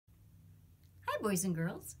boys and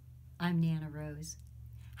girls. I'm Nana Rose.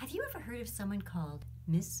 Have you ever heard of someone called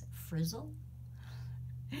Miss Frizzle?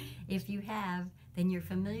 If you have, then you're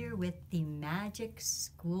familiar with the Magic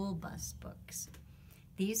School Bus books.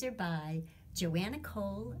 These are by Joanna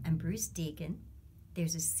Cole and Bruce Deacon.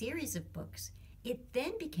 There's a series of books. It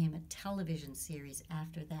then became a television series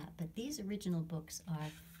after that, but these original books are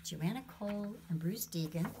Joanna Cole and Bruce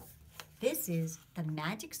Deacon. This is the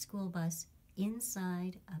Magic School Bus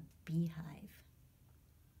inside a beehive.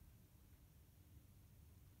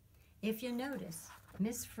 If you notice,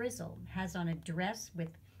 Miss Frizzle has on a dress with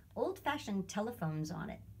old-fashioned telephones on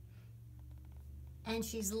it. And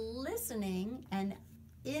she's listening, and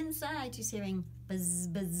inside she's hearing buzz,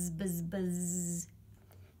 buzz, buzz, buzz.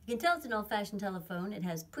 You can tell it's an old-fashioned telephone. It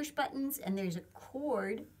has push buttons, and there's a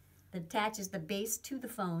cord that attaches the base to the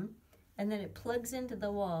phone, and then it plugs into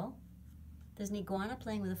the wall. There's an iguana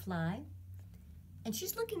playing with a fly. And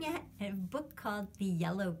she's looking at a book called The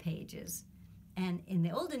Yellow Pages. And in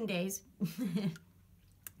the olden days,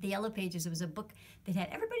 The Yellow Pages, it was a book that had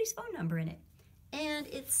everybody's phone number in it. And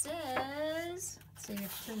it says, let's see, I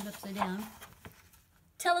have to turn it upside down.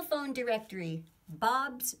 Telephone directory,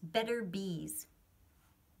 Bob's Better Bees.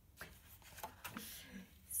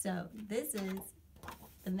 So this is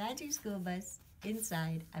the Magic School Bus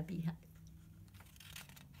inside a beehive.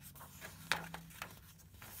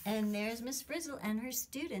 And there's Miss Frizzle and her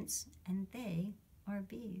students, and they are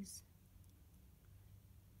bees.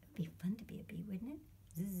 It would be fun to be a bee, wouldn't it?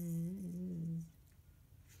 Zzz.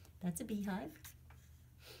 That's a beehive.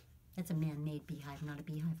 That's a man-made beehive, not a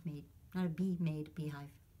bee-made beehive.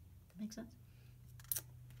 Does that make sense?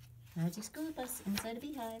 Magic School Bus inside a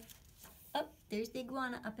beehive. Oh, there's the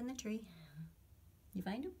iguana up in the tree. You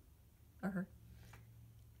find him? Or her?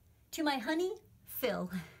 To my honey, Phil,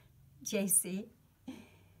 JC.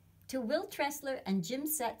 To Will Tressler and Jim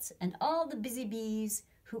Setz and all the busy bees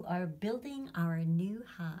who are building our new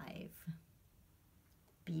hive.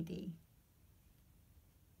 BD.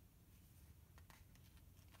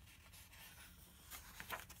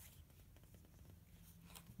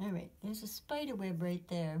 All right, there's a spider web right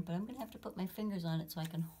there, but I'm going to have to put my fingers on it so I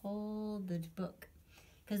can hold the book.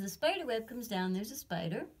 Because the spider web comes down, there's a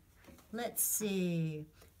spider. Let's see.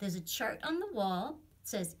 There's a chart on the wall. It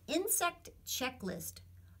says insect checklist.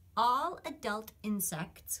 All adult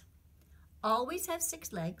insects always have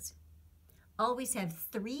 6 legs, always have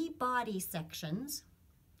 3 body sections,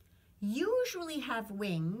 usually have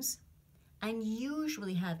wings, and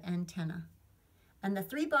usually have antennae. And the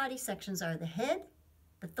 3 body sections are the head,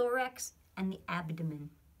 the thorax, and the abdomen.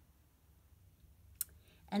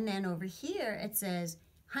 And then over here it says,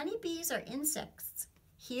 honeybees are insects.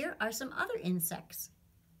 Here are some other insects.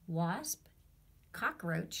 Wasp,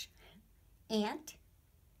 cockroach, ant,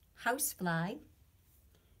 housefly,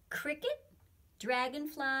 cricket,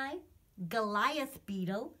 dragonfly, Goliath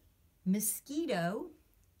beetle, mosquito.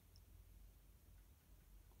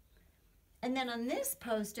 And then on this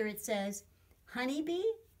poster it says honeybee,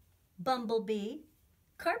 bumblebee,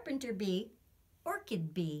 carpenter bee,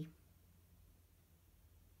 orchid bee.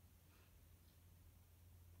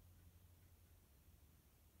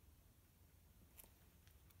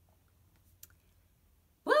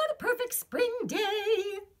 What a perfect spring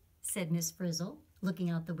day, said Miss Frizzle, looking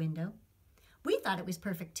out the window. We thought it was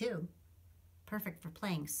perfect too. Perfect for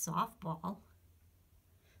playing softball.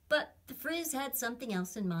 But the Frizz had something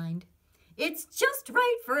else in mind. It's just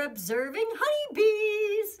right for observing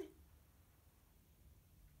honeybees.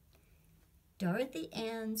 Dorothy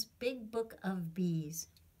Ann's Big Book of Bees.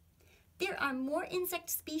 There are more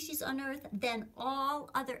insect species on Earth than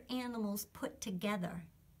all other animals put together.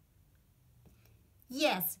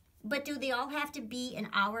 Yes, but do they all have to be in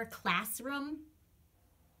our classroom?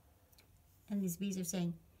 And these bees are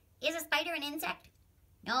saying, is a spider an insect?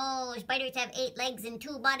 No, spiders have 8 legs and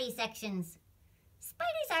 2 body sections.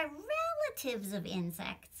 Spiders are relatives of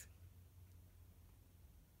insects.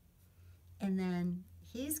 And then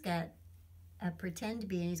he's got a pretend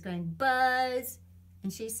bee and he's going, buzz.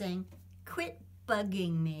 And she's saying, quit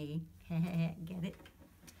bugging me. Get it?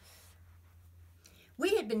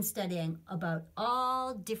 We had been studying about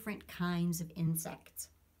all different kinds of insects.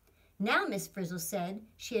 Now Miss Frizzle said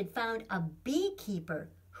she had found a beekeeper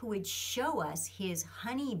who would show us his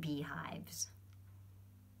honey beehives.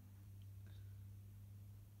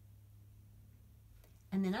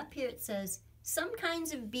 And then up here it says, some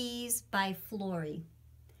kinds of bees by Flory.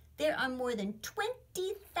 There are more than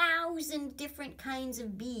 20,000 different kinds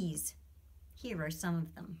of bees. Here are some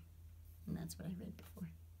of them. And that's what I read before.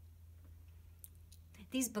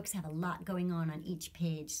 These books have a lot going on each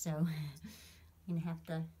page, so I'm going to have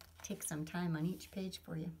to take some time on each page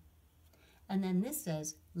for you. And then this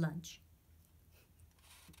says lunch.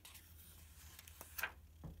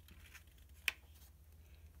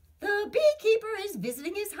 The beekeeper is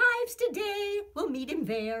visiting his hives today. We'll meet him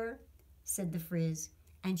there, said the Frizz,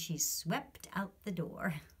 and she swept out the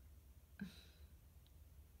door.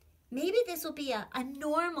 Maybe this will be a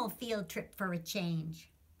normal field trip for a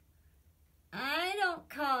change. I don't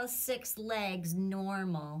call 6 legs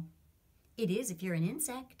normal. It is if you're an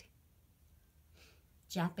insect.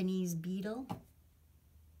 Japanese beetle.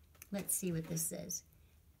 Let's see what this says.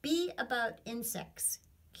 Be about insects.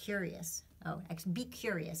 Curious. Oh, be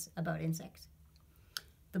curious about insects.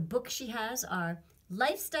 The books she has are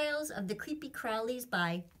Lifestyles of the Creepy Crawlies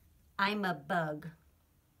by I'm a Bug.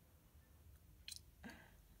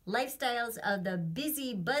 Lifestyles of the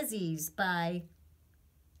Busy Buzzies by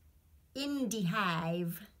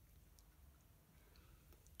Beehive.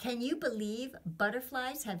 Can you believe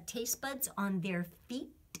butterflies have taste buds on their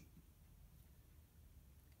feet?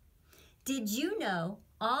 Did you know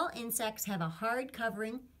all insects have a hard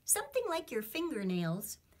covering, something like your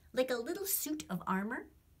fingernails, like a little suit of armor?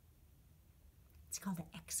 It's called an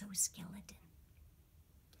exoskeleton.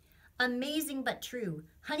 Amazing but true,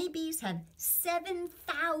 honeybees have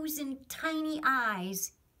 7,000 tiny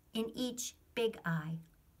eyes in each big eye.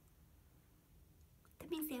 That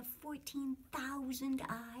means they have 14,000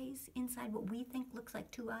 eyes inside what we think looks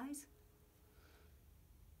like 2 eyes.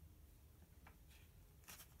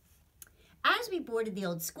 As we boarded the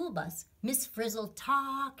old school bus, Miss Frizzle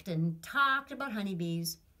talked and talked about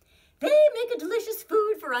honeybees. They make a delicious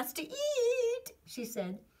food for us to eat, she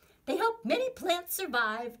said. They help many plants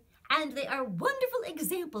survive, and they are wonderful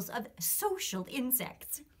examples of social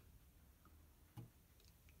insects.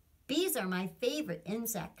 Bees are my favorite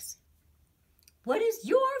insects. What is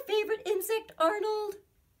your favorite insect, Arnold?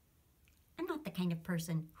 I'm not the kind of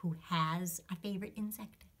person who has a favorite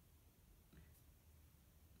insect.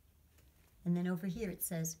 And then over here it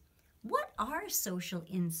says, what are social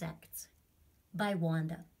insects? By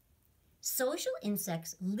Wanda. Social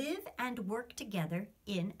insects live and work together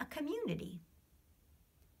in a community.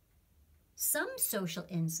 Some social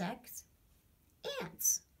insects,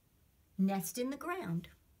 ants, nest in the ground.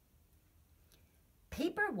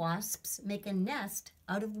 Paper wasps make a nest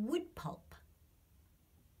out of wood pulp.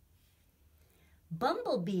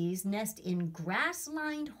 Bumblebees nest in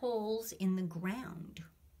grass-lined holes in the ground.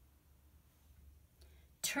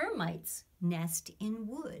 Termites nest in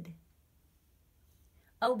wood.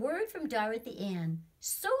 A word from Dorothy Ann.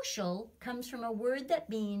 Social comes from a word that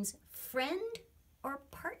means friend or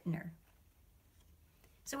partner.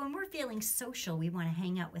 So when we're feeling social, we want to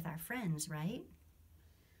hang out with our friends, right?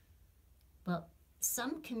 Well,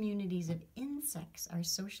 some communities of insects are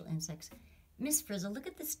social insects. Miss Frizzle, look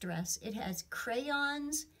at this dress. It has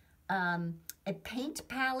crayons, a paint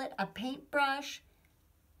palette, a paintbrush,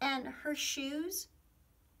 and her shoes.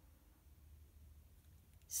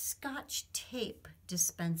 Scotch tape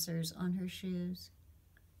dispensers on her shoes.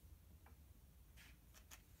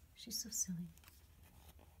 She's so silly.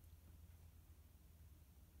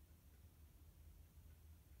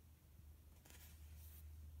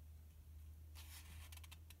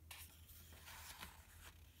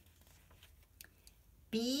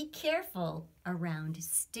 Be careful around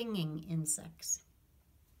stinging insects.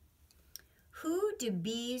 Who Do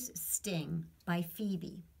Bees Sting? By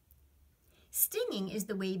Phoebe. Stinging is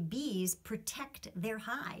the way bees protect their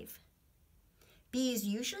hive. Bees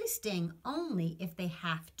usually sting only if they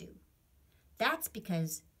have to. That's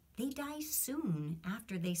because they die soon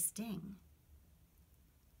after they sting.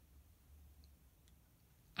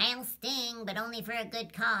 I'll sting, but only for a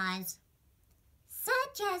good cause.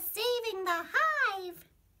 Such as saving the hive.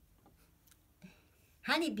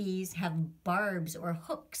 Honeybees have barbs or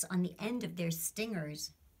hooks on the end of their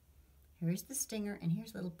stingers. Here's the stinger, and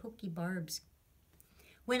here's little pokey barbs.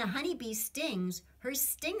 When a honeybee stings, her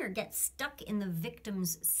stinger gets stuck in the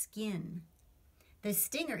victim's skin. The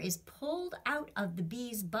stinger is pulled out of the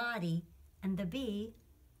bee's body, and the bee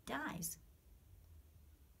dies.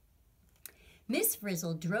 Miss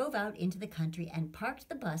Frizzle drove out into the country and parked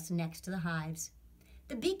the bus next to the hives.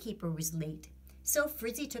 The beekeeper was late, so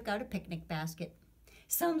Frizzy took out a picnic basket.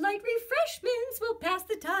 Some light refreshments will pass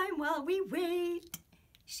the time while we wait,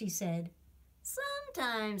 she said.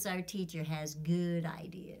 Sometimes our teacher has good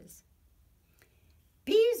ideas.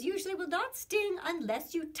 Bees usually will not sting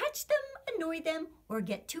unless you touch them, annoy them, or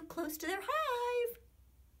get too close to their hive.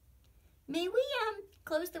 May we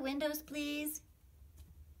close the windows, please?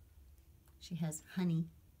 She has honey.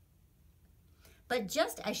 But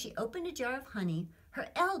just as she opened a jar of honey, her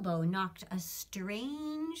elbow knocked a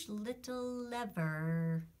strange little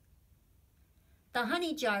lever. The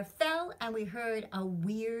honey jar fell and we heard a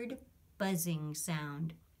weird buzzing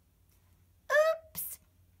sound. Oops!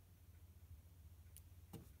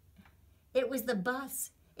 It was the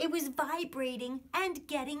bus. It was vibrating and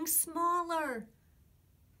getting smaller.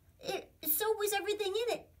 So was everything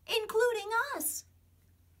in it, including us.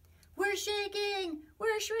 We're shaking.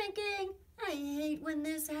 We're shrinking. I hate when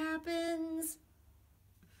this happens.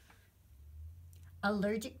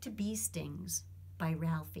 Allergic to Bee Stings by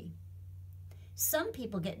Ralphie. Some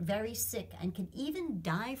people get very sick and can even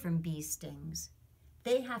die from bee stings.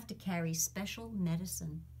 They have to carry special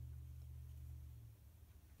medicine.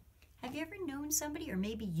 Have you ever known somebody, or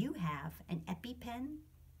maybe you have, an EpiPen?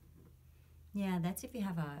 Yeah, that's if you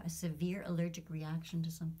have a severe allergic reaction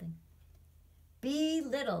to something. Be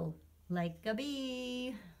little, like a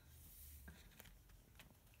bee.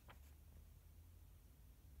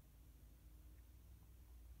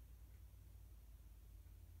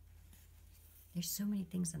 There's so many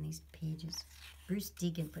things on these pages. Bruce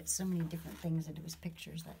Deegan put so many different things into his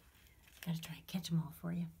pictures that I've got to try and catch them all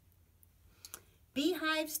for you.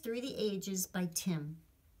 Beehives Through the Ages by Tim.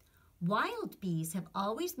 Wild bees have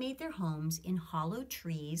always made their homes in hollow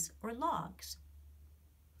trees or logs.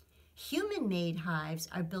 Human-made hives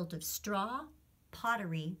are built of straw,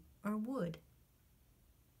 pottery, or wood.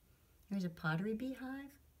 There's a pottery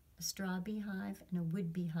beehive, a straw beehive, and a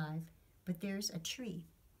wood beehive, but there's a tree.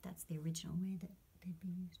 That's the original way that they'd be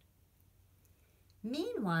used.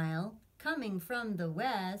 Meanwhile, coming from the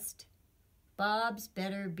west, Bob's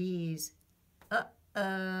Better Bees.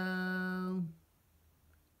 Uh-oh.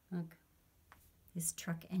 Look, this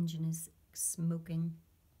truck engine is smoking.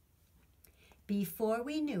 Before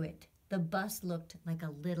we knew it, the bus looked like a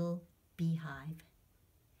little beehive.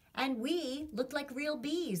 And we looked like real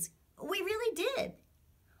bees. We really did.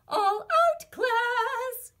 All out,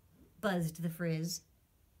 class, buzzed the Frizz.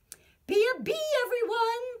 Be a bee,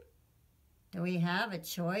 everyone! Do we have a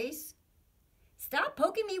choice? Stop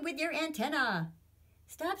poking me with your antenna.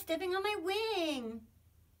 Stop stepping on my wing.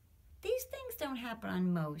 These things don't happen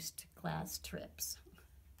on most class trips.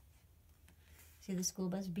 See the school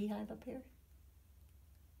bus beehive up here?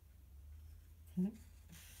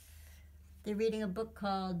 They're reading a book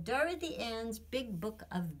called Dorothy Ann's Big Book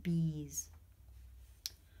of Bees.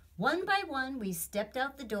 One by one, we stepped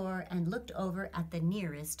out the door and looked over at the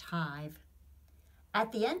nearest hive.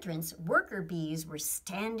 At the entrance, worker bees were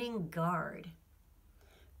standing guard.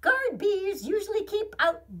 Guard bees usually keep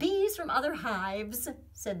out bees from other hives,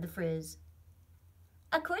 said the Frizz.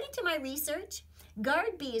 According to my research,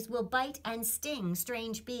 guard bees will bite and sting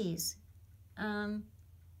strange bees.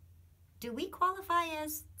 Do we qualify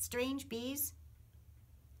as strange bees?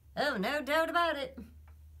 Oh, no doubt about it.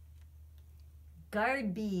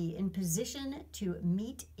 Guard bee in position to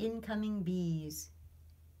meet incoming bees.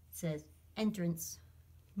 It says entrance.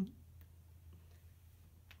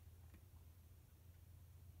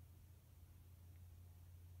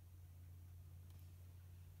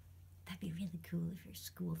 That'd be really cool if your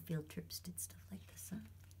school field trips did stuff like this, huh?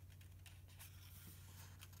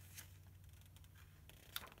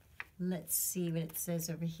 Let's see what it says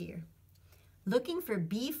over here. Looking for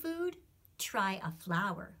bee food? Try a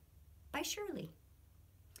flower by Shirley.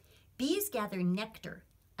 Bees gather nectar,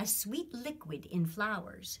 a sweet liquid in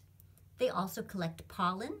flowers. They also collect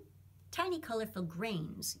pollen, tiny colorful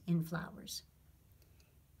grains in flowers.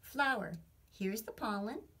 Flower, here's the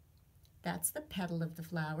pollen. That's the petal of the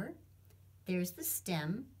flower. There's the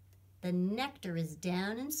stem. The nectar is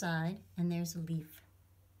down inside, and there's a leaf.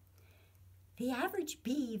 The average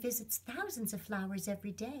bee visits thousands of flowers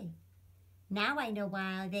every day. Now I know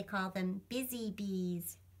why they call them busy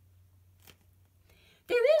bees.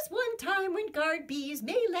 There is one time when guard bees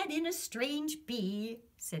may let in a strange bee,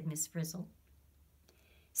 said Miss Frizzle.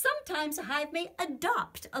 Sometimes a hive may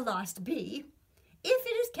adopt a lost bee if it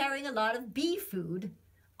is carrying a lot of bee food.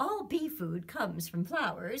 All bee food comes from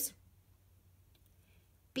flowers.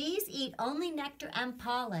 Bees eat only nectar and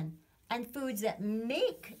pollen, and foods that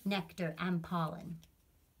make nectar and pollen.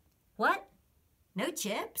 What? No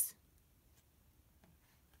chips?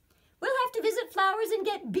 We'll have to visit flowers and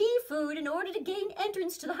get bee food in order to gain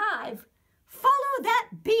entrance to the hive. Follow that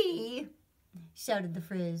bee, shouted the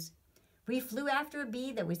Frizz. We flew after a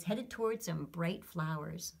bee that was headed towards some bright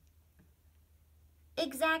flowers.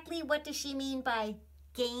 Exactly what does she mean by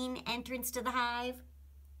gain entrance to the hive?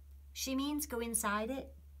 She means go inside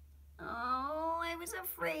it. Oh, I was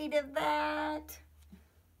afraid of that.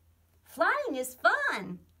 Flying is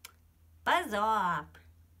fun. Buzz off.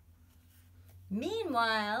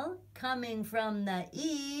 Meanwhile, coming from the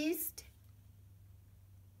east,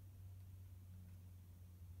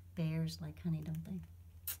 bears like honey, don't they?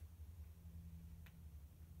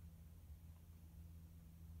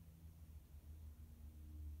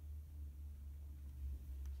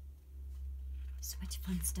 So much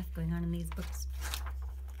fun stuff going on in these books.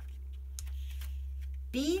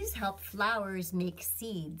 Bees Help Flowers Make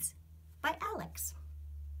Seeds by Alex.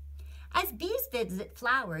 As bees visit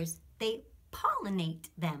flowers, they pollinate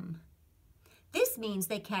them. This means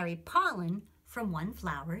they carry pollen from one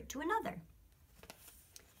flower to another.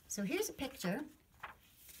 So here's a picture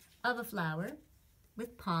of a flower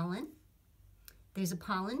with pollen. There's a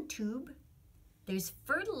pollen tube. There's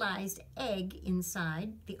fertilized egg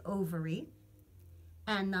inside the ovary,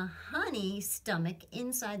 and the honey stomach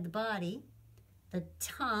inside the body, the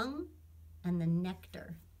tongue, and the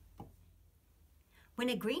nectar. When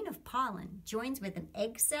a grain of pollen joins with an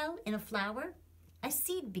egg cell in a flower, a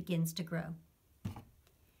seed begins to grow.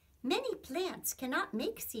 Many plants cannot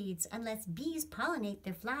make seeds unless bees pollinate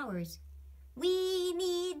their flowers. We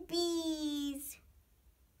need bees.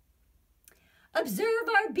 Observe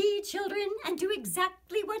our bee, children, and do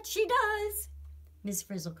exactly what she does, Miss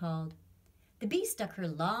Frizzle called. The bee stuck her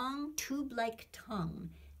long, tube-like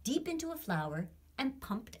tongue deep into a flower and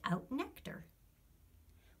pumped out nectar.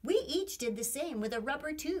 We each did the same with a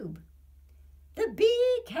rubber tube. The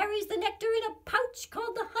bee carries the nectar in a pouch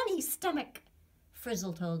called the honey stomach,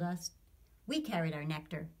 Frizzle told us. We carried our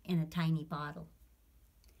nectar in a tiny bottle.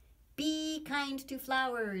 Be kind to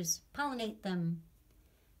flowers, pollinate them.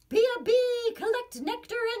 Be a bee, collect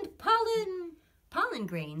nectar and pollen. Pollen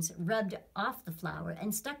grains rubbed off the flower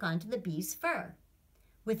and stuck onto the bee's fur.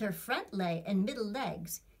 With her front leg and middle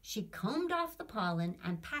legs, she combed off the pollen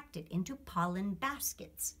and packed it into pollen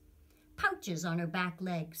baskets, pouches on her back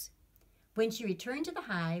legs. When she returned to the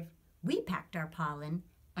hive, we packed our pollen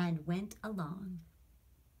and went along.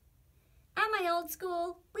 At my old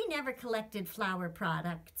school, we never collected flower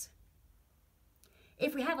products.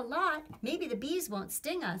 If we have a lot, maybe the bees won't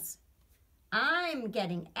sting us. I'm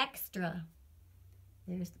getting extra.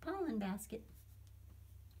 There's the pollen basket.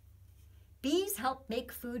 Bees Help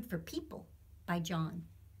Make Food for People by John.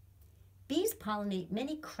 Bees pollinate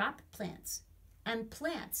many crop plants and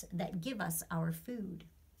plants that give us our food.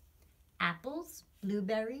 Apples,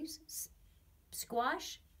 blueberries,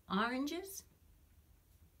 squash, oranges.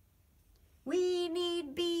 We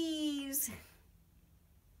need bees.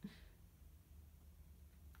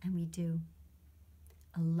 And we do.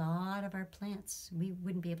 A lot of our plants, we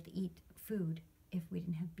wouldn't be able to eat food if we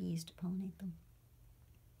didn't have bees to pollinate them.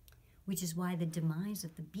 Which is why the demise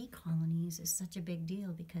of the bee colonies is such a big deal,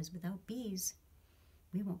 because without bees,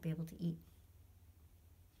 we won't be able to eat.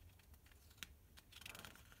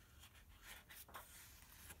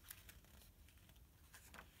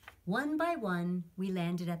 One by one, we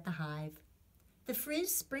landed at the hive. The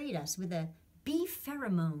Frizz sprayed us with a bee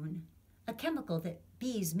pheromone, a chemical that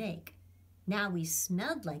bees make. Now we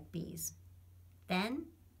smelled like bees. Then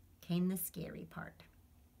came the scary part.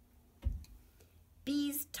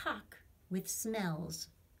 Bees Talk with Smells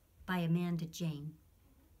by Amanda Jane.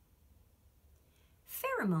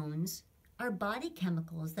 Pheromones are body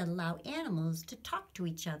chemicals that allow animals to talk to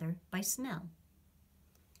each other by smell.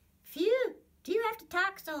 Phew, do you have to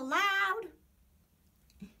talk so loud?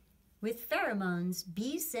 With pheromones,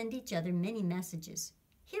 bees send each other many messages.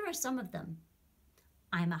 Here are some of them.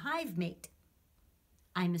 I'm a hive mate.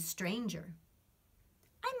 I'm a stranger.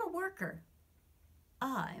 I'm a worker.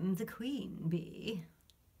 I'm the queen bee.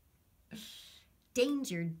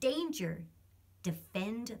 Danger, danger.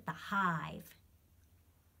 Defend the hive.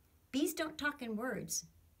 Bees don't talk in words,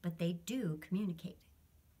 but they do communicate.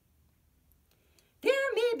 There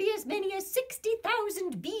may be as many as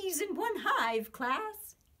 60,000 bees in one hive,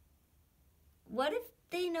 class. What if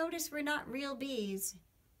they notice we're not real bees?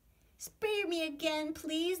 Spray me again,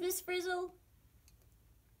 please, Miss Frizzle.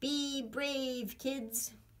 Be brave,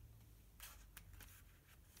 kids.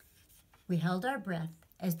 We held our breath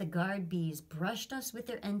as the guard bees brushed us with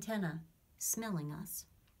their antennae, smelling us.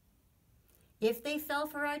 If they fell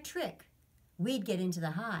for our trick, we'd get into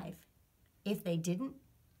the hive. If they didn't,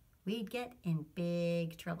 we'd get in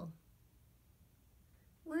big trouble.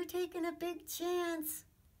 We're taking a big chance.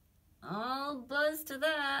 I'll buzz to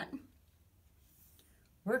that.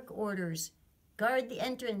 Work orders. Guard the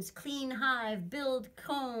entrance, clean hive, build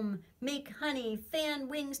comb, make honey, fan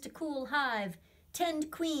wings to cool hive, tend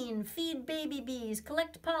queen, feed baby bees,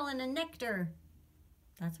 collect pollen and nectar.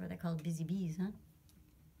 That's why they're called busy bees, huh?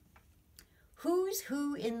 Who's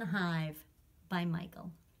Who in the Hive by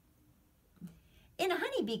Michael. In a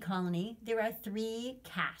honeybee colony, there are 3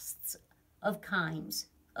 castes of kinds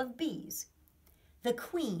of bees. The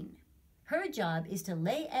queen, her job is to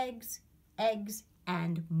lay eggs,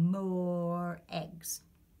 and more eggs.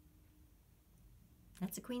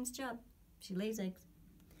 That's a queen's job. She lays eggs.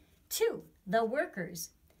 2, the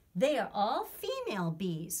workers. They are all female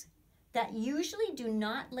bees. that usually do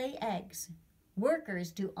not lay eggs.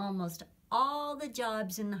 Workers do almost all the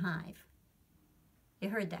jobs in the hive. You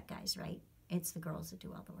heard that, guys, right? It's the girls that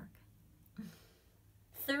do all the work.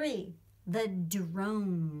 3, the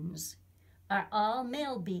drones are all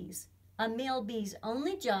male bees. A male bee's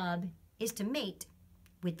only job is to mate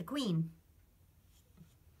with the queen.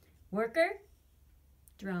 Worker,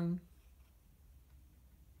 drone.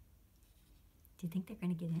 Do you think they're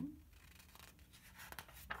going to get in?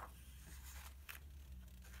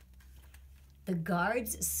 The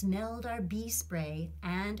guards smelled our bee spray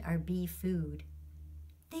and our bee food.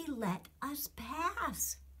 They let us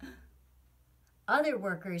pass. Other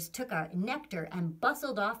workers took our nectar and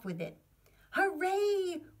bustled off with it.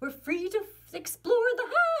 Hooray! We're free to explore the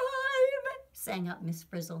hive, sang out Miss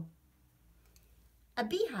Frizzle. A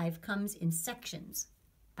beehive comes in sections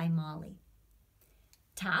by Molly.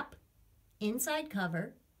 Top, inside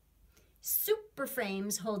cover, super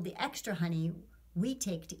frames hold the extra honey we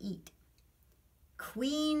take to eat.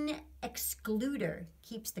 Queen excluder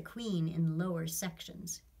keeps the queen in lower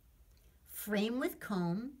sections. Frame with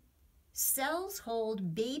comb, cells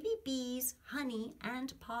hold baby bees, honey,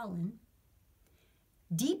 and pollen.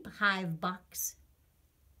 Deep hive box,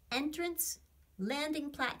 entrance,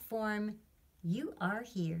 landing platform, you are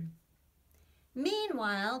here.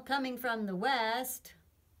 Meanwhile, coming from the west,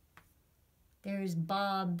 there's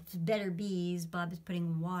Bob's Better Bees. Bob is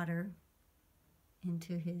putting water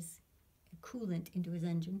into his coolant into his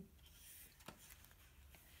engine.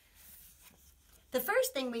 The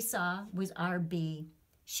first thing we saw was our bee.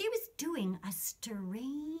 She was doing a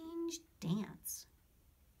strange dance.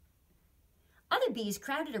 Other bees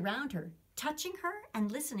crowded around her, touching her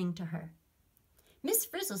and listening to her. Miss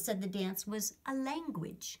Frizzle said the dance was a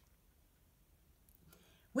language.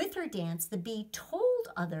 With her dance, the bee told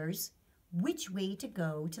others which way to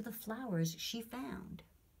go to the flowers she found.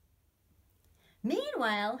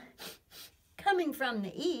 Meanwhile, coming from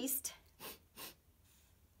the east,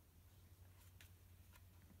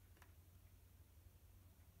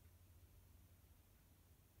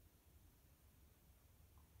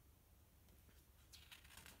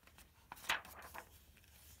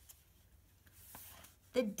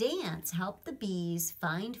 the dance helped the bees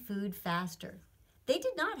find food faster. They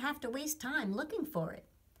did not have to waste time looking for it.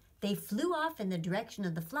 They flew off in the direction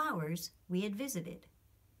of the flowers we had visited.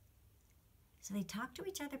 So they talk to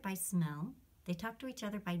each other by smell. They talk to each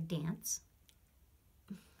other by dance.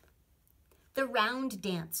 The round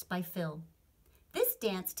dance by Phil. This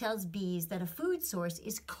dance tells bees that a food source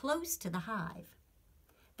is close to the hive.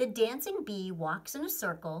 The dancing bee walks in a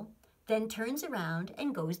circle, then turns around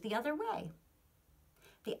and goes the other way.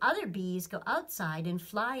 The other bees go outside and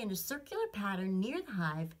fly in a circular pattern near the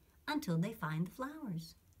hive until they find the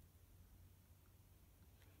flowers.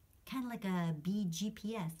 Kind of like a bee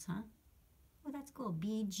GPS, huh? Oh, that's cool,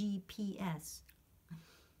 BGPS.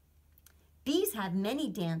 Bees have many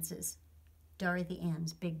dances. Dorothy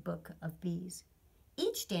Ann's Big Book of Bees.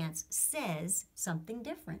 Each dance says something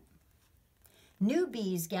different. New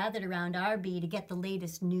bees gathered around our bee to get the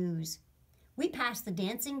latest news. We passed the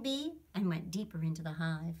dancing bee and went deeper into the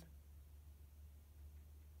hive.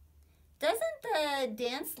 Doesn't the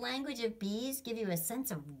dance language of bees give you a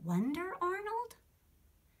sense of wonder, Arnold?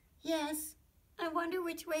 Yes, I wonder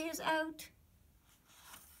which way is out.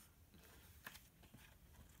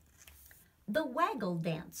 The Waggle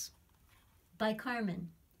Dance by Carmen.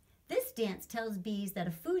 This dance tells bees that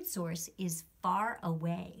a food source is far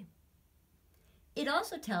away. It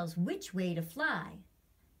also tells which way to fly.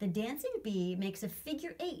 The dancing bee makes a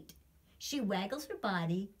figure 8. She waggles her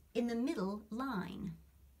body in the middle line.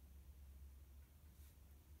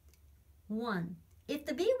 1. If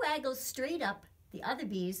the bee waggles straight up, the other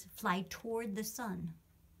bees fly toward the sun.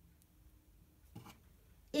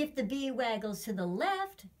 If the bee waggles to the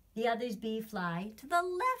left, the other bees fly to the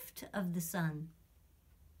left of the sun.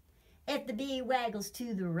 If the bee waggles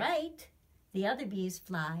to the right, the other bees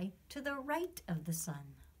fly to the right of the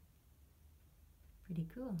sun. Pretty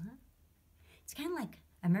cool, huh? It's kind of like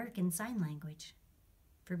American Sign Language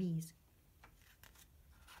for bees.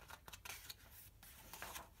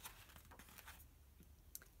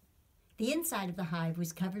 The inside of the hive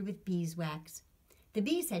was covered with beeswax. The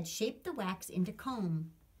bees had shaped the wax into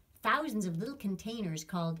comb, thousands of little containers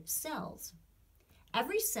called cells.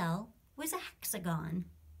 Every cell was a hexagon,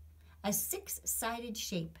 a 6-sided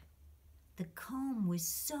shape. The comb was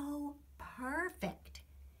so perfect.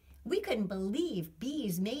 We couldn't believe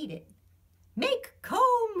bees made it. "Make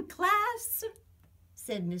comb, class,"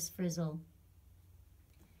 said Miss Frizzle.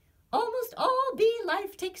 "Almost all bee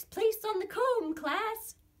life takes place on the comb,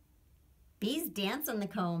 class." Bees dance on the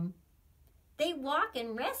comb. They walk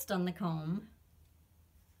and rest on the comb.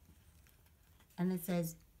 And it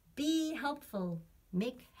says, be helpful,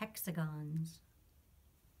 make hexagons.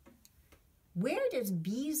 Where does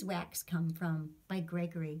beeswax come from? By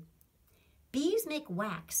Gregory. Bees make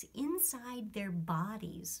wax inside their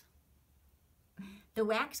bodies. The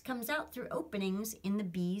wax comes out through openings in the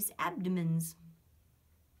bees' abdomens.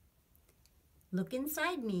 Look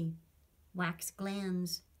inside me, wax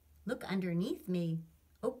glands. Look underneath me,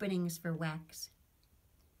 openings for wax.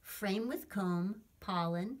 Frame with comb,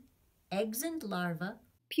 pollen, eggs and larvae,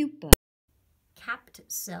 pupa, capped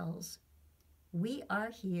cells. We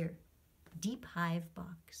are here, deep hive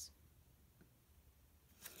box.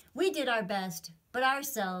 We did our best, but our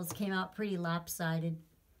cells came out pretty lopsided.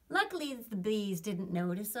 Luckily, the bees didn't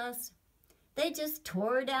notice us. They just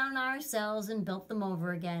tore down our cells and built them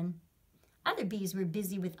over again. Other bees were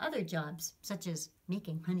busy with other jobs, such as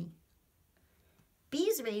making honey.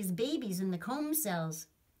 Bees raise babies in the comb cells.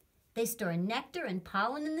 They store nectar and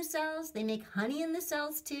pollen in the cells. They make honey in the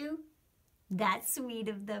cells too. That's sweet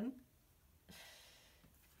of them.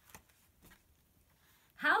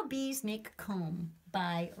 How Bees Make Comb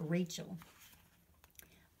by Rachel.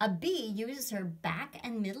 A bee uses her back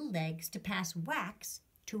and middle legs to pass wax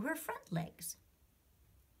to her front legs.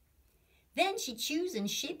 Then she chews and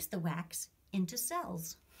shapes the wax into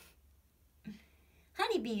cells.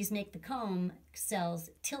 Honeybees make the comb cells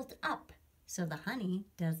tilt up so the honey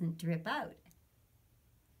doesn't drip out.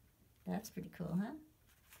 That's pretty cool, huh?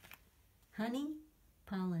 Honey,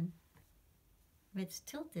 pollen. If it's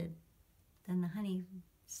tilted, then the honey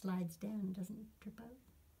slides down and doesn't drip out.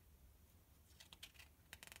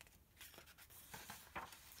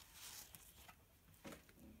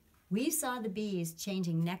 We saw the bees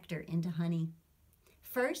changing nectar into honey.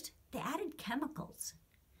 First, they added chemicals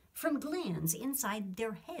from glands inside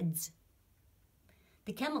their heads.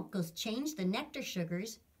 The chemicals changed the nectar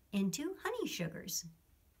sugars into honey sugars.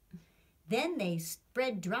 Then they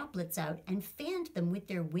spread droplets out and fanned them with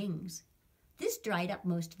their wings. This dried up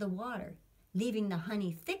most of the water, leaving the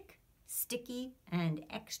honey thick, sticky, and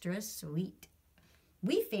extra sweet.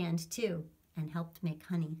 We fanned too and helped make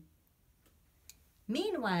honey.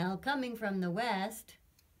 Meanwhile, coming from the west,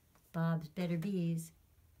 Bob's Better Bees.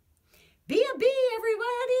 Be a bee,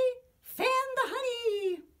 everybody! Fan the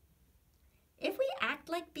honey! If we act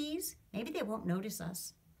like bees, maybe they won't notice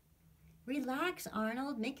us. Relax,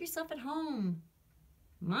 Arnold. Make yourself at home.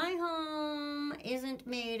 My home isn't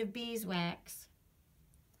made of beeswax.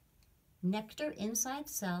 Nectar inside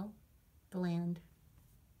cell, gland.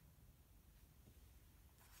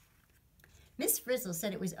 Miss Frizzle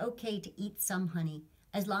said it was okay to eat some honey,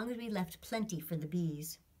 as long as we left plenty for the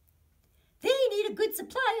bees. They need a good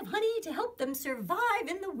supply of honey to help them survive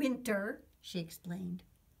in the winter, she explained.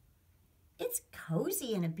 It's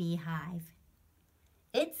cozy in a beehive.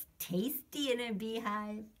 It's tasty in a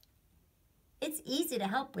beehive. It's easy to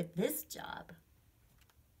help with this job.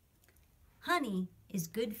 Honey is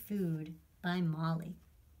Good Food by Molly.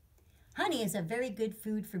 Honey is a very good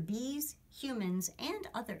food for bees, humans, and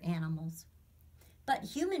other animals. But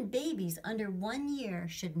human babies under 1 year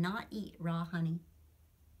should not eat raw honey.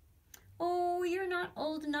 Oh, you're not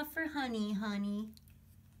old enough for honey, honey.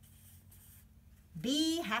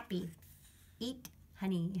 Be happy. Eat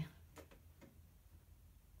honey.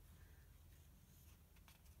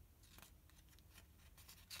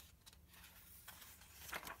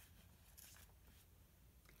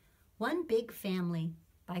 One Big Family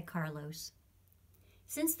by Carlos.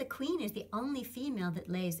 Since the queen is the only female that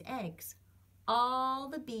lays eggs, all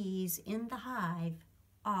the bees in the hive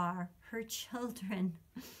are her children.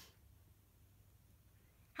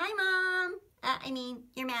 Hi, Mom.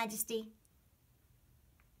 Your Majesty.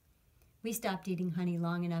 We stopped eating honey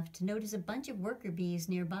long enough to notice a bunch of worker bees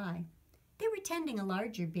nearby. They were tending a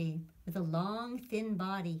larger bee with a long, thin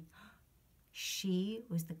body. She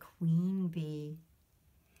was the queen bee.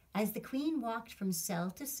 As the queen walked from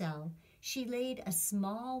cell to cell, she laid a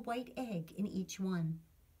small white egg in each one.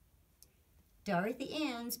 Dorothy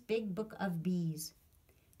Ann's Big Book of Bees.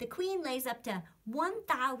 The queen lays up to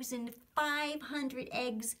 1,500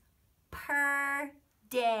 eggs per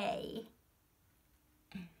day.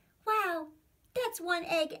 Wow, that's one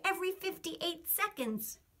egg every 58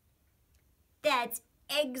 seconds. That's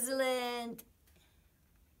excellent.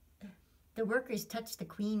 The workers touched the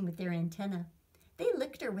queen with their antennae. They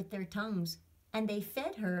licked her with their tongues, and they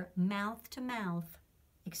fed her mouth to mouth.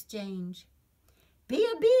 Exchange. Be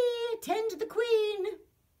a bee, tend to the queen.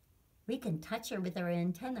 We can touch her with our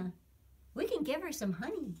antenna. We can give her some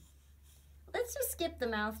honey. Let's just skip the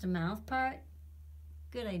mouth to mouth part.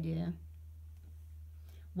 Good idea.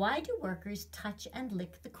 Why do workers touch and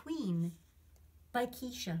lick the queen? by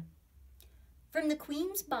Keisha. From the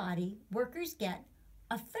queen's body, workers get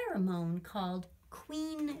a pheromone called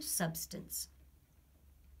queen substance.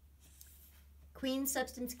 Queen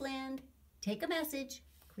substance gland, take a message,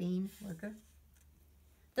 queen worker.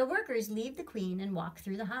 The workers leave the queen and walk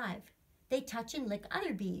through the hive. They touch and lick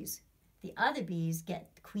other bees. The other bees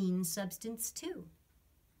get queen substance too.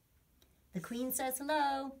 The queen says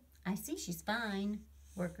hello. I see she's fine.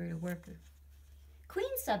 Worker to worker.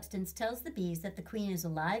 Queen substance tells the bees that the queen is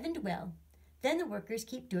alive and well. Then the workers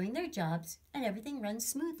keep doing their jobs and everything runs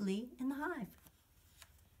smoothly in the hive.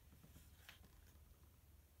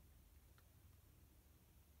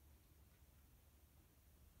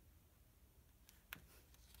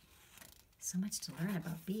 So much to learn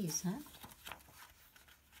about bees, huh?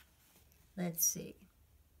 Let's see.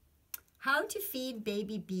 How to Feed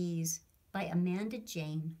Baby Bees by Amanda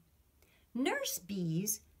Jane. Nurse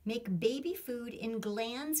bees make baby food in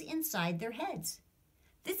glands inside their heads.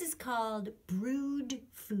 This is called brood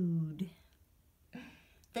food.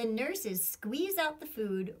 The nurses squeeze out the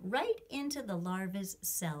food right into the larva's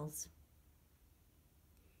cells.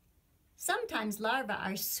 Sometimes larvae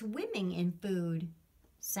are swimming in food.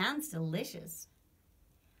 Sounds delicious.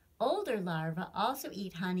 Older larvae also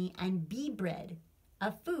eat honey and bee bread,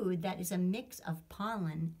 a food that is a mix of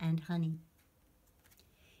pollen and honey.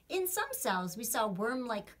 In some cells, we saw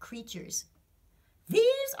worm-like creatures.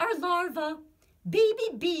 These are larvae,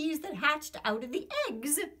 baby bees that hatched out of the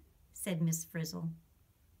eggs, said Miss Frizzle.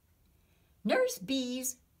 Nurse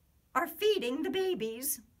bees are feeding the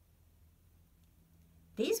babies.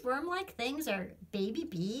 These worm-like things are baby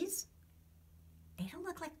bees? They don't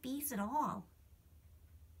look like bees at all.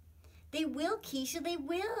 They will, Keisha, they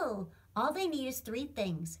will. All they need is 3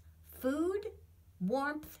 things: food,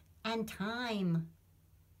 warmth, and time.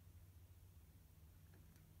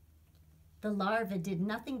 The larvae did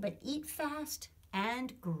nothing but eat fast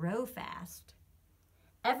and grow fast.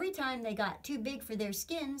 Every time they got too big for their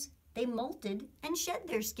skins, they molted and shed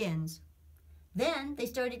their skins. Then they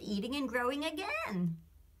started eating and growing again.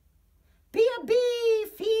 Be a bee,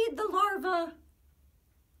 feed the larvae.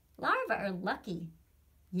 Larvae are lucky.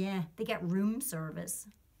 Yeah, they get room service.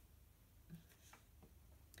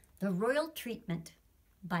 The Royal Treatment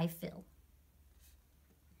by Phil.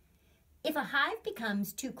 If a hive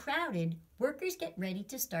becomes too crowded, workers get ready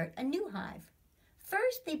to start a new hive.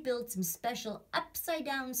 First, they build some special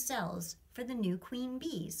upside-down cells for the new queen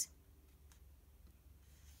bees.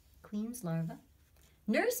 Queen's larva.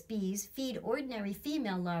 Nurse bees feed ordinary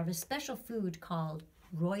female larvae special food called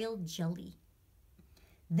royal jelly.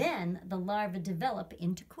 Then the larvae develop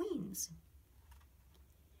into queens.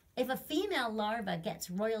 If a female larva gets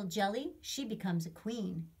royal jelly, she becomes a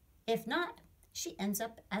queen. If not, she ends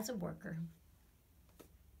up as a worker.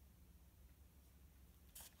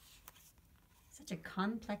 Such a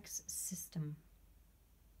complex system.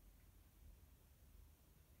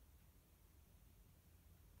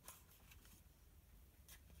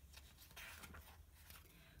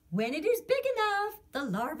 When it is big enough, the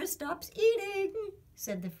larva stops eating,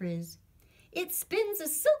 said the Frizz. It spins a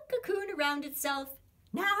silk cocoon around itself.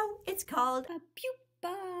 Now it's called a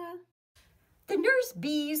pupa. The nurse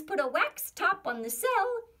bees put a wax top on the cell.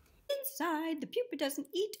 Inside, the pupa doesn't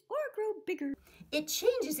eat or grow bigger. It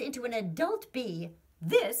changes into an adult bee.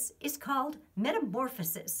 This is called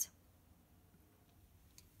metamorphosis.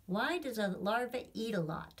 Why does a larva eat a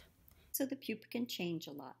lot? So the pupa can change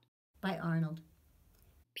a lot. By Arnold.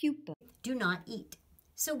 Pupa do not eat.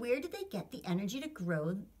 So where do they get the energy to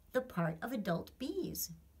grow the part of adult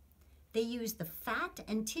bees? They use the fat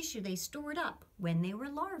and tissue they stored up when they were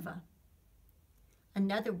larvae.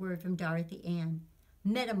 Another word from Dorothy Ann.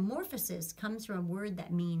 Metamorphosis comes from a word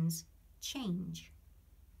that means change.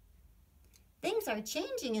 Things are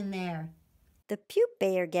changing in there. The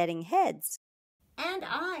pupae are getting heads. And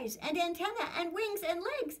eyes, and antennae, and wings, and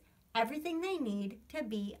legs. Everything they need to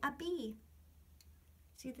be a bee.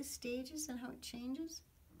 See the stages and how it changes?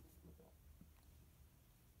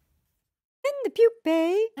 When the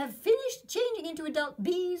pupae have finished changing into adult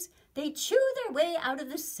bees, they chew their way out of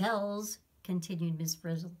the cells, continued Miss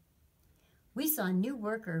Frizzle. We saw new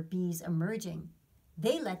worker bees emerging.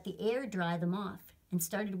 They let the air dry them off and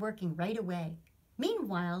started working right away.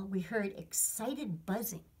 Meanwhile, we heard excited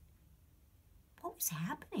buzzing. What was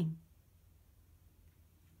happening?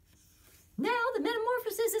 Now the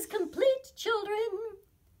metamorphosis is complete, children.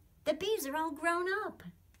 The bees are all grown up.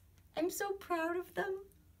 I'm so proud of them.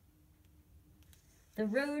 The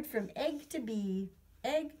road from egg to bee,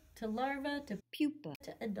 egg to larva to pupa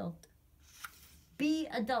to adult. Be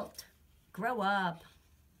adult. Grow up.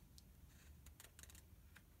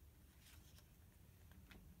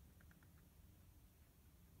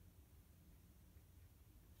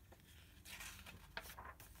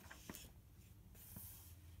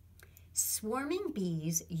 Swarming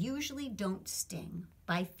bees usually don't sting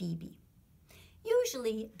by Phoebe.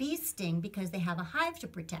 Usually, bees sting because they have a hive to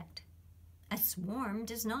protect. A swarm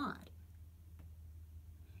does not.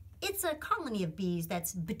 It's a colony of bees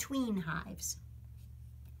that's between hives.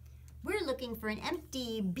 We're looking for an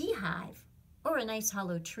empty beehive or a nice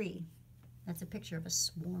hollow tree. That's a picture of a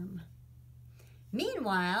swarm.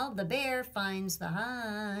 Meanwhile, the bear finds the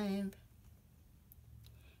hive.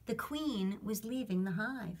 The queen was leaving the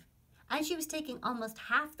hive, and she was taking almost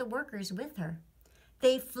half the workers with her.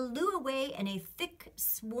 They flew away in a thick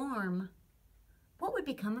swarm. What would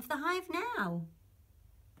become of the hive now?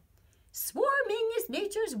 Swarming is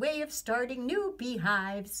nature's way of starting new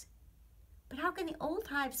beehives. But how can the old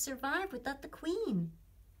hives survive without the queen?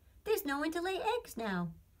 There's no one to lay eggs now.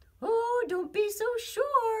 Oh, don't be so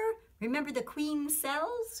sure. Remember the queen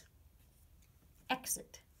cells?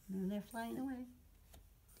 Exit. And they're flying away.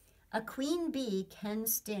 A queen bee can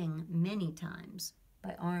sting many times,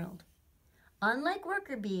 by Arnold. Unlike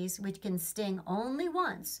worker bees, which can sting only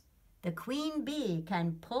once, the queen bee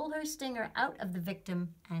can pull her stinger out of the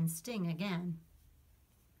victim and sting again.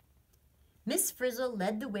 Miss Frizzle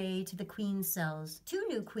led the way to the queen cells. 2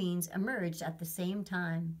 new queens emerged at the same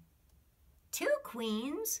time. 2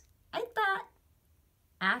 queens? I thought.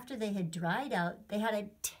 After they had dried out, they had a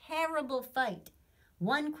terrible fight.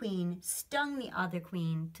 One queen stung the other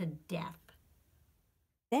queen to death.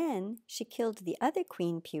 Then she killed the other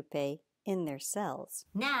queen pupae in their cells.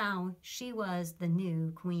 Now she was the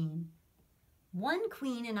new queen. 1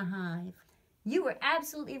 queen in a hive. You were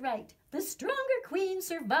absolutely right. The stronger queen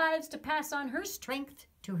survives to pass on her strength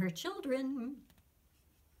to her children.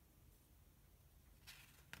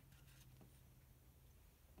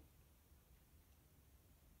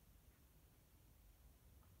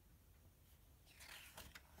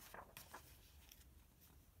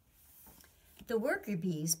 The worker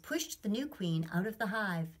bees pushed the new queen out of the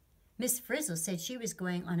hive. Miss Frizzle said she was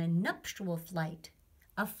going on a nuptial flight,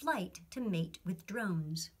 a flight to mate with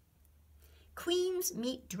drones. Queens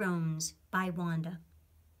Meet Drones by Wanda.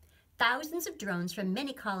 Thousands of drones from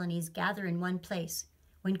many colonies gather in one place.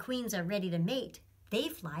 When queens are ready to mate, they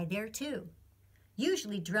fly there too.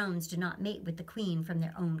 Usually drones do not mate with the queen from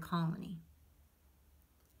their own colony.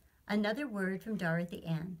 Another word from Dorothy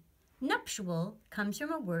Ann. Nuptial comes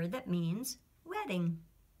from a word that means wedding.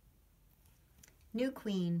 New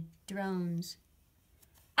queen, drones.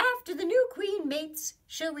 After the new queen mates,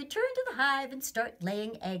 she'll return to the hive and start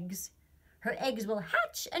laying eggs. Her eggs will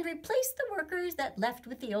hatch and replace the workers that left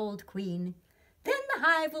with the old queen. Then the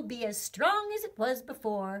hive will be as strong as it was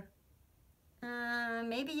before.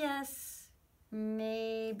 Maybe yes,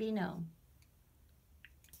 maybe no.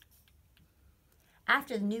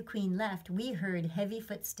 After the new queen left, we heard heavy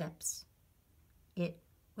footsteps. It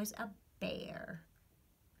was a bear,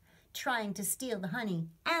 trying to steal the honey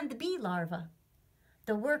and the bee larva.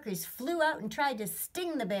 The workers flew out and tried to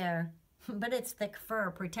sting the bear, but its thick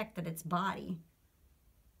fur protected its body.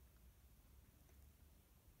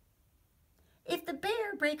 If the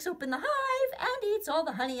bear breaks open the hive and eats all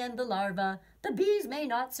the honey and the larva, the bees may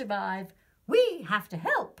not survive. We have to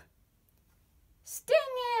help. Sting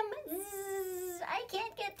him! Zzz, I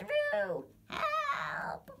can't get through.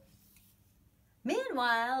 Help!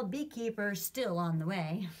 Meanwhile, Beekeeper's still on the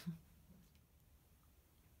way.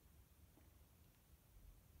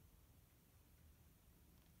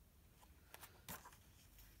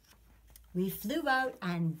 We flew out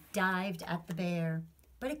and dived at the bear,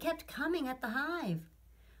 but it kept coming at the hive.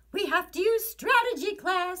 We have to use strategy,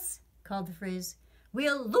 class, called the Frizz.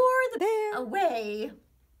 We'll lure the bear away.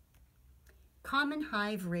 Common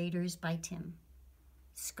Hive Raiders by Tim.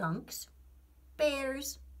 Skunks,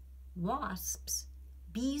 bears, wasps,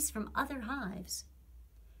 bees from other hives.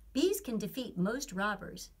 Bees can defeat most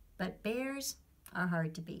robbers, but bears are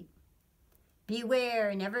hard to beat.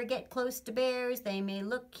 Beware, never get close to bears. They may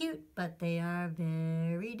look cute, but they are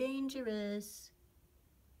very dangerous.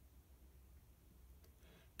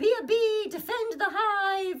 Be a bee, defend the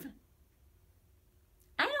hive.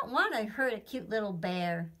 I don't want to hurt a cute little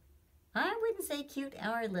bear. I wouldn't say cute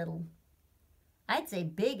or little. I'd say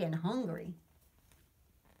big and hungry.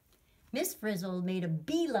 Miss Frizzle made a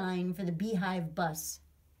beeline for the beehive bus,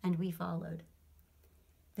 and we followed.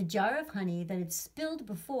 The jar of honey that had spilled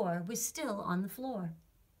before was still on the floor.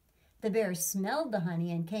 The bear smelled the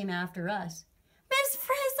honey and came after us. Miss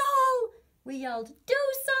Frizzle! We yelled, do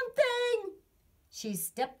something! She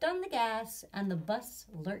stepped on the gas and the bus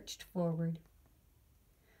lurched forward.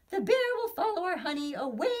 The bear will follow our honey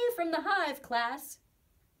away from the hive, class.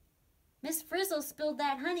 Miss Frizzle spilled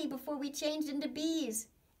that honey before we changed into bees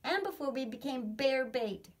and before we became bear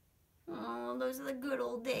bait. Oh, those are the good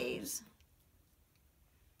old days.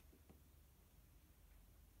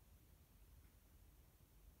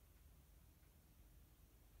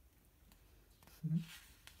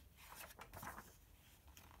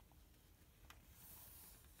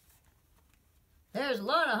 There's a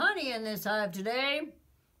lot of honey in this hive today.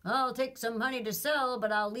 I'll take some honey to sell,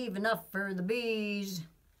 but I'll leave enough for the bees.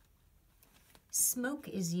 Smoke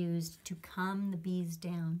is used to calm the bees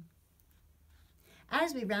down.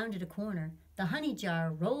 As we rounded a corner, the honey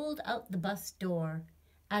jar rolled out the bus door.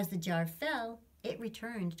 As the jar fell, it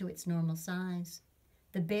returned to its normal size.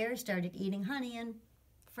 The bear started eating honey and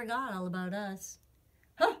forgot all about us.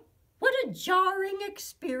 Huh, what a jarring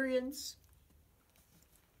experience!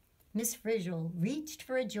 Miss Frizzle reached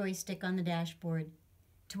for a joystick on the dashboard.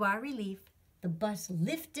 To our relief, the bus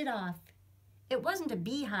lifted off. It wasn't a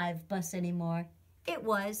beehive bus anymore. It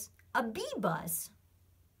was a bee bus.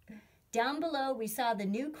 Down below, we saw the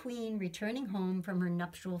new queen returning home from her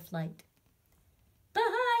nuptial flight. The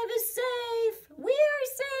hive is safe! We are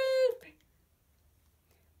safe!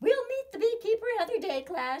 We'll meet the beekeeper another day,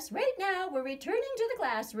 class. Right now, we're returning to the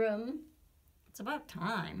classroom. It's about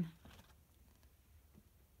time.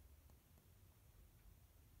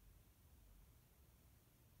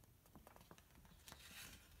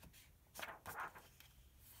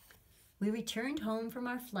 We returned home from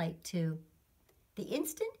our flight, too. The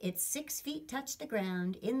instant its 6 feet touched the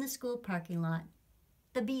ground in the school parking lot,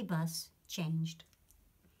 the bee bus changed.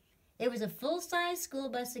 It was a full-size school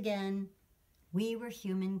bus again. We were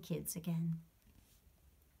human kids again.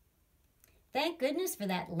 Thank goodness for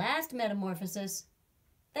that last metamorphosis.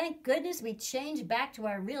 Thank goodness we changed back to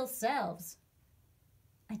our real selves.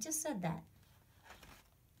 I just said that.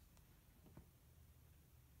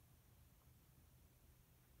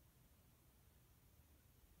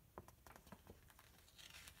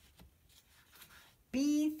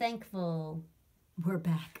 Be thankful. We're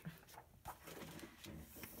back.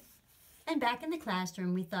 And back in the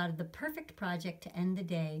classroom, we thought of the perfect project to end the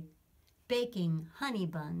day. Baking honey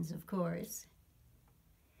buns, of course.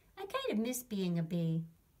 I kind of miss being a bee.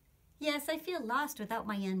 Yes, I feel lost without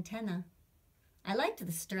my antenna. I liked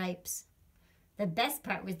the stripes. The best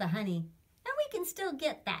part was the honey, and we can still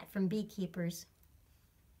get that from beekeepers.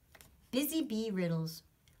 Busy bee riddles.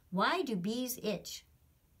 Why do bees itch?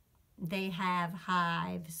 They have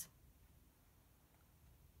hives.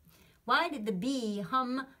 Why did the bee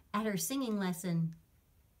hum at her singing lesson?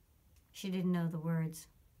 She didn't know the words.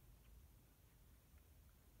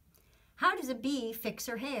 How does a bee fix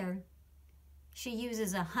her hair? She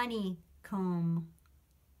uses a honey comb.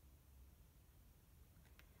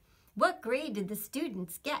 What grade did the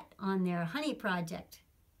students get on their honey project?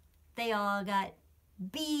 They all got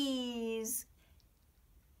B's.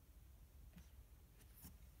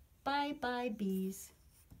 Bye-bye bees.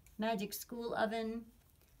 Magic school oven.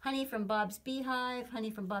 Honey from Bob's Beehive.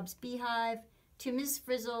 Honey from Bob's Beehive. To Miss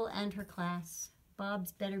Frizzle and her class.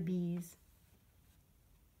 Bob's Better Bees.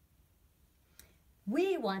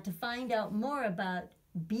 We want to find out more about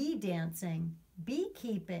bee dancing,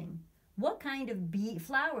 beekeeping, what kind of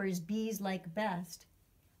flowers bees like best,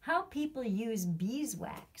 how people use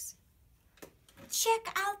beeswax.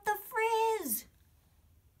 Check out the frizz!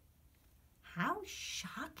 How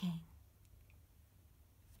shocking.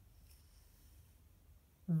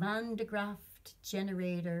 Van de Graaff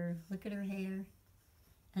generator. Look at her hair.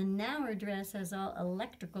 And now her dress has all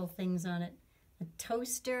electrical things on it. A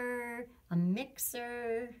toaster, a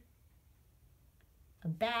mixer, a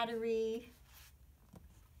battery.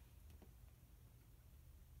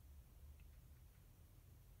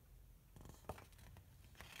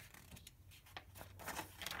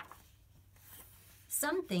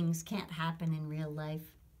 Some things can't happen in real life.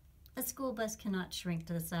 A school bus cannot shrink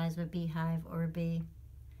to the size of a beehive or a bee.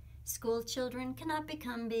 School children cannot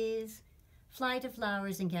become bees, fly to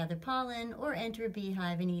flowers and gather pollen, or enter a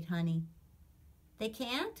beehive and eat honey. They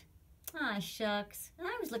can't? Ah, shucks.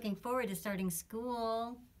 I was looking forward to starting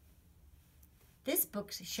school. This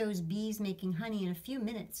book shows bees making honey in a few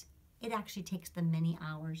minutes. It actually takes them many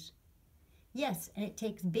hours. Yes, and it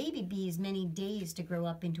takes baby bees many days to grow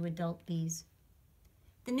up into adult bees.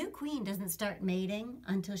 The new queen doesn't start mating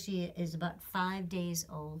until she is about 5 days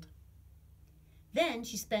old. Then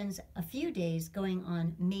she spends a few days going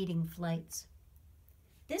on mating flights.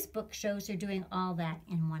 This book shows her doing all that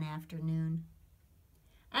in one afternoon.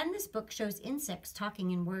 And this book shows insects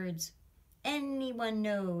talking in words. Anyone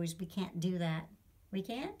knows we can't do that. We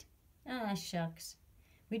can't? Ah, shucks.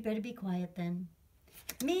 We'd better be quiet then.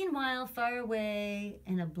 Meanwhile, far away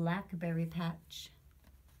in a blackberry patch.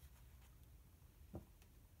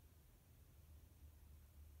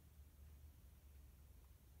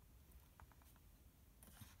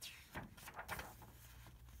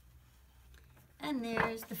 And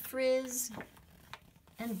there's the Frizz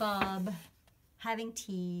and Bob having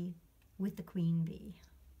tea with the queen bee.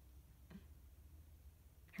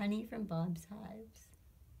 Honey from Bob's hives.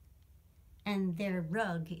 And their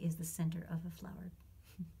rug is the center of a flower.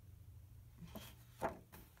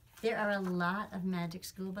 There are a lot of Magic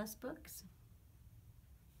School Bus books.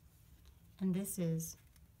 And this is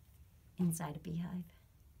Inside a Beehive.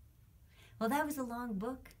 Well, that was a long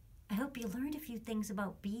book. I hope you learned a few things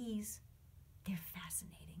about bees. They're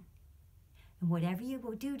fascinating. And whatever you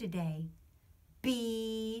will do today,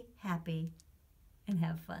 be happy and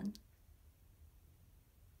have fun.